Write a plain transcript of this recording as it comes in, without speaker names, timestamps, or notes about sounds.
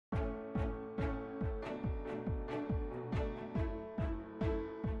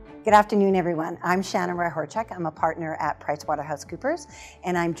Good afternoon, everyone. I'm Shannon Ryhorchuk. I'm a partner at PwC,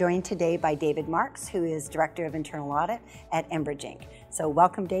 and I'm joined today by David Marks, who is Director of Internal Audit at Enbridge Inc. So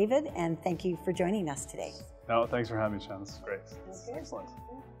welcome, David, and thank you for joining us today. No, thanks for having me, Shannon. This is great. Excellent.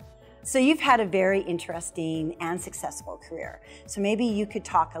 So you've had a very interesting and successful career. So maybe you could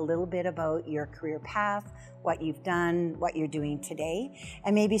talk a little bit about your career path, what you've done, what you're doing today,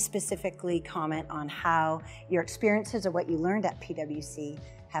 and maybe specifically comment on how your experiences or what you learned at PwC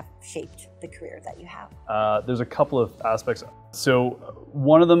have shaped the career that you have. There's a couple of aspects. So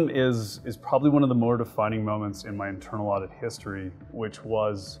one of them is probably one of the more defining moments in my internal audit history, which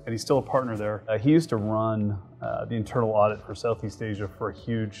was, and he's still a partner there, he used to run the internal audit for Southeast Asia for a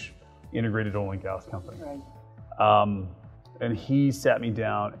huge integrated oil and gas company. Right. And he sat me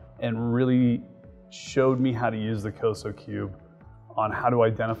down and really showed me how to use the COSO cube on how to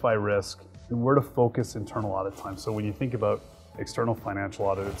identify risk and where to focus internal audit time. So when you think about external financial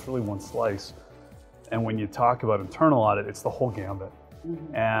audit, it's really one slice. And when you talk about internal audit, it's the whole gambit.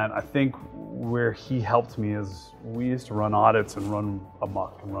 Mm-hmm. And I think where he helped me is we used to run audits and run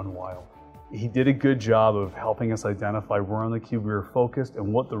amok and run wild. He did a good job of helping us identify where on the cube we were focused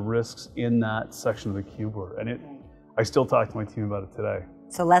and what the risks in that section of the cube were. And I still talk to my team about it today.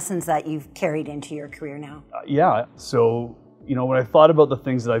 So lessons that you've carried into your career now. Yeah, so when I thought about the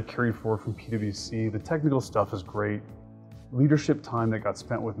things that I've carried forward from PwC, the technical stuff is great. Leadership time that got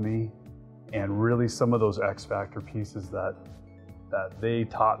spent with me, and really some of those X factor pieces that they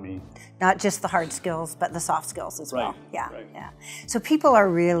taught me. Not just the hard skills, but the soft skills as well. Yeah, right. Yeah. So people are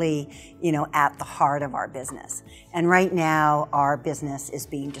really, at the heart of our business. And right now, our business is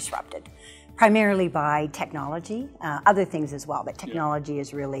being disrupted, primarily by technology, other things as well, but technology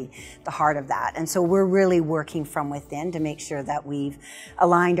is really the heart of that. And so we're really working from within to make sure that we've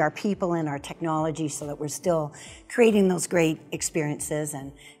aligned our people and our technology so that we're still creating those great experiences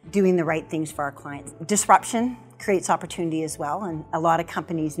and doing the right things for our clients. Disruption creates opportunity as well, and a lot of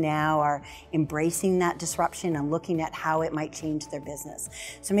companies now are embracing that disruption and looking at how it might change their business.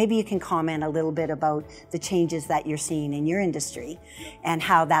 So maybe you can comment a little bit about the changes that you're seeing in your industry and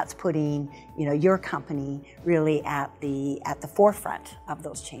how that's putting your company really at the forefront of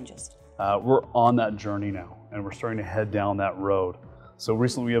those changes. We're on that journey now, and we're starting to head down that road. So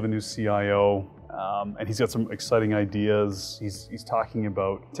recently we have a new CIO, and he's got some exciting ideas. He's talking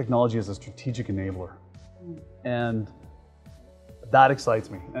about technology as a strategic enabler. And that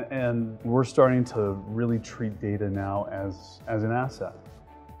excites me. And we're starting to really treat data now as an asset.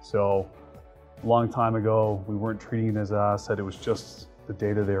 So a long time ago, we weren't treating it as an asset, it was just the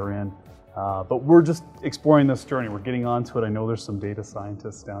data they're in. But we're just exploring this journey. We're getting onto it. I know there's some data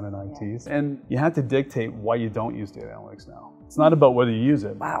scientists down in IT. And you have to dictate why you don't use data analytics now. It's not about whether you use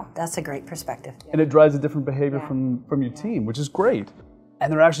it. Wow, that's a great perspective. And it drives a different behavior from your team, which is great.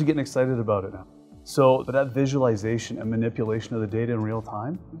 And they're actually getting excited about it now. So that visualization and manipulation of the data in real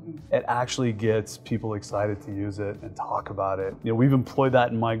time, it actually gets people excited to use it and talk about it. We've employed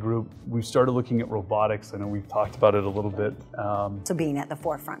that in my group. We've started looking at robotics. I know we've talked about it a little bit. So being at the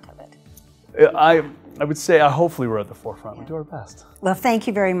forefront of it. I would say hopefully we're at the forefront. We do our best. Well, thank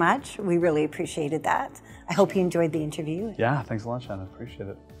you very much. We really appreciated that. I hope you enjoyed the interview. Yeah, thanks a lot, Shannon. Appreciate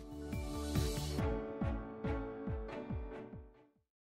it.